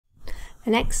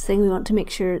The next thing we want to make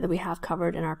sure that we have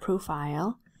covered in our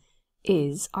profile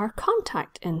is our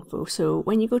contact info. So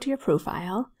when you go to your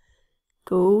profile,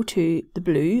 go to the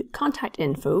blue contact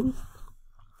info,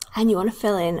 and you want to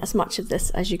fill in as much of this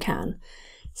as you can.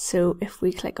 So if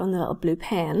we click on the little blue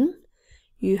pen,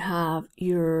 you have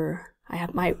I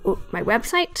have my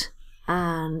website,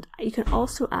 and you can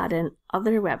also add in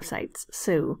other websites.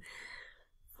 So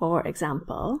for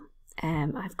example,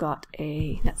 I've got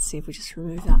let's see if we just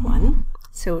remove that one.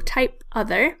 So type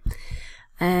other,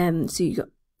 so you got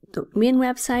the main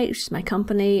website, which is my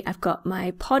company. I've got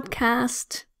my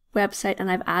podcast website, and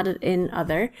I've added in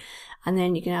other, and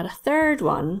then you can add a third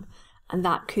one, and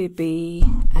that could be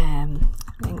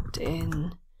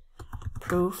LinkedIn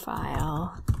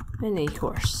profile mini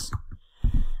course,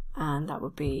 and that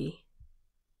would be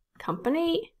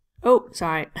company. Oh,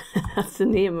 sorry, that's the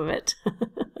name of it.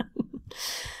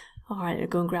 All right, I'll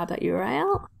go and grab that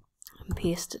URL and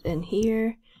paste it in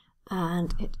here,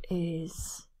 and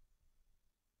it's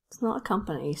not a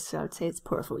company, so I'd say it's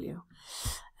portfolio,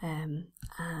 and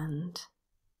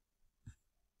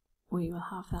we will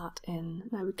have that in.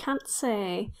 Now we can't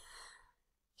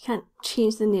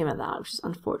change the name of that, which is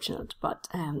unfortunate, but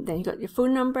then you've got your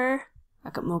phone number.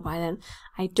 I've got mobile in.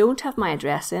 I don't have my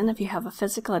address in. If you have a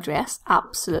physical address,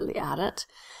 absolutely add it.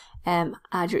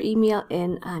 Add your email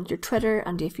in, and your Twitter,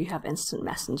 and if you have instant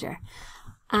messenger.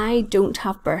 I don't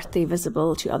have birthday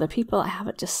visible to other people. I have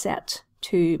it just set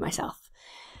to myself.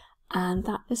 And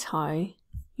that is how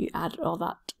you add all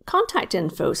that contact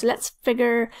info. So let's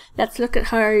look at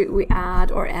how we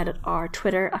add or edit our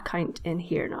Twitter account in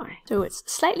here now. So it's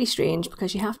slightly strange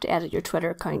because you have to edit your Twitter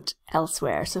account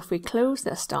elsewhere. So if we close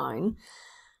this down,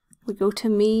 we go to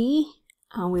me,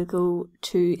 and we'll go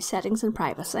to settings and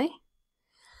privacy.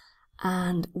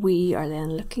 And we are then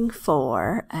looking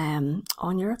for,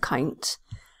 on your account,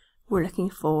 we're looking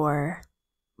for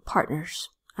partners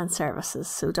and services.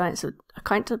 So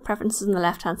account preferences on the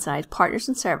left hand side, partners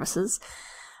and services,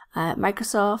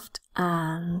 Microsoft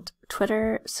and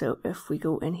Twitter. So if we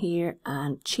go in here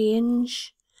and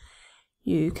change,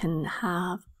 you can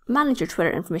manage your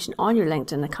Twitter information on your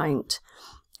LinkedIn account,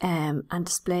 and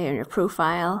display on your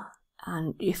profile.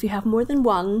 And if you have more than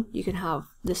one, you can have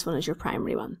this one as your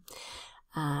primary one.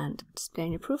 And display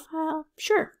on your profile,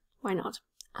 sure, why not?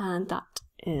 And that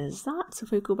is that. So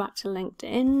if we go back to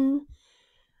LinkedIn,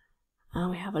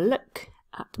 and we have a look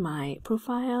at my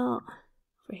profile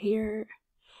over here.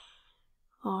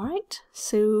 All right,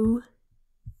 so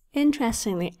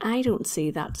interestingly, I don't see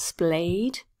that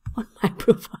displayed on my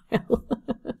profile,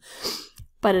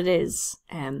 but it is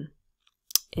in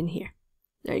here.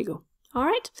 There you go. All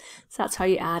right, so that's how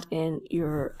you add in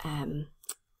your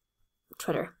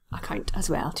Twitter account as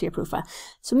well to your profile.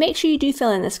 So make sure you do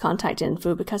fill in this contact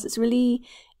info, because it's really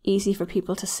easy for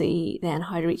people to see then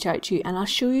how to reach out to you. And I'll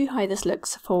show you how this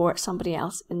looks for somebody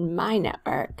else in my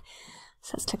network.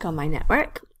 So let's click on my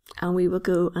network, and we will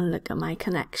go and look at my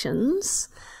connections,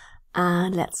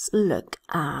 and let's look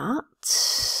at,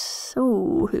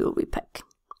 who will we pick?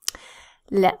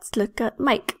 Let's look at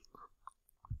Mike.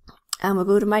 And we'll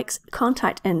go to Mike's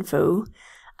contact info.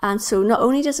 And so not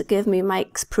only does it give me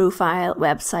Mike's profile,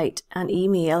 website, and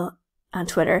email, and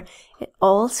Twitter, it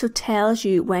also tells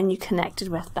you when you connected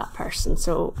with that person.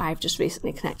 So I've just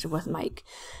recently connected with Mike.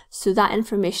 So that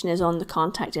information is on the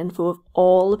contact info of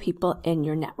all the people in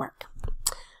your network.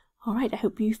 All right, I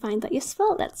hope you find that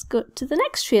useful. Let's go to the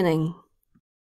next training.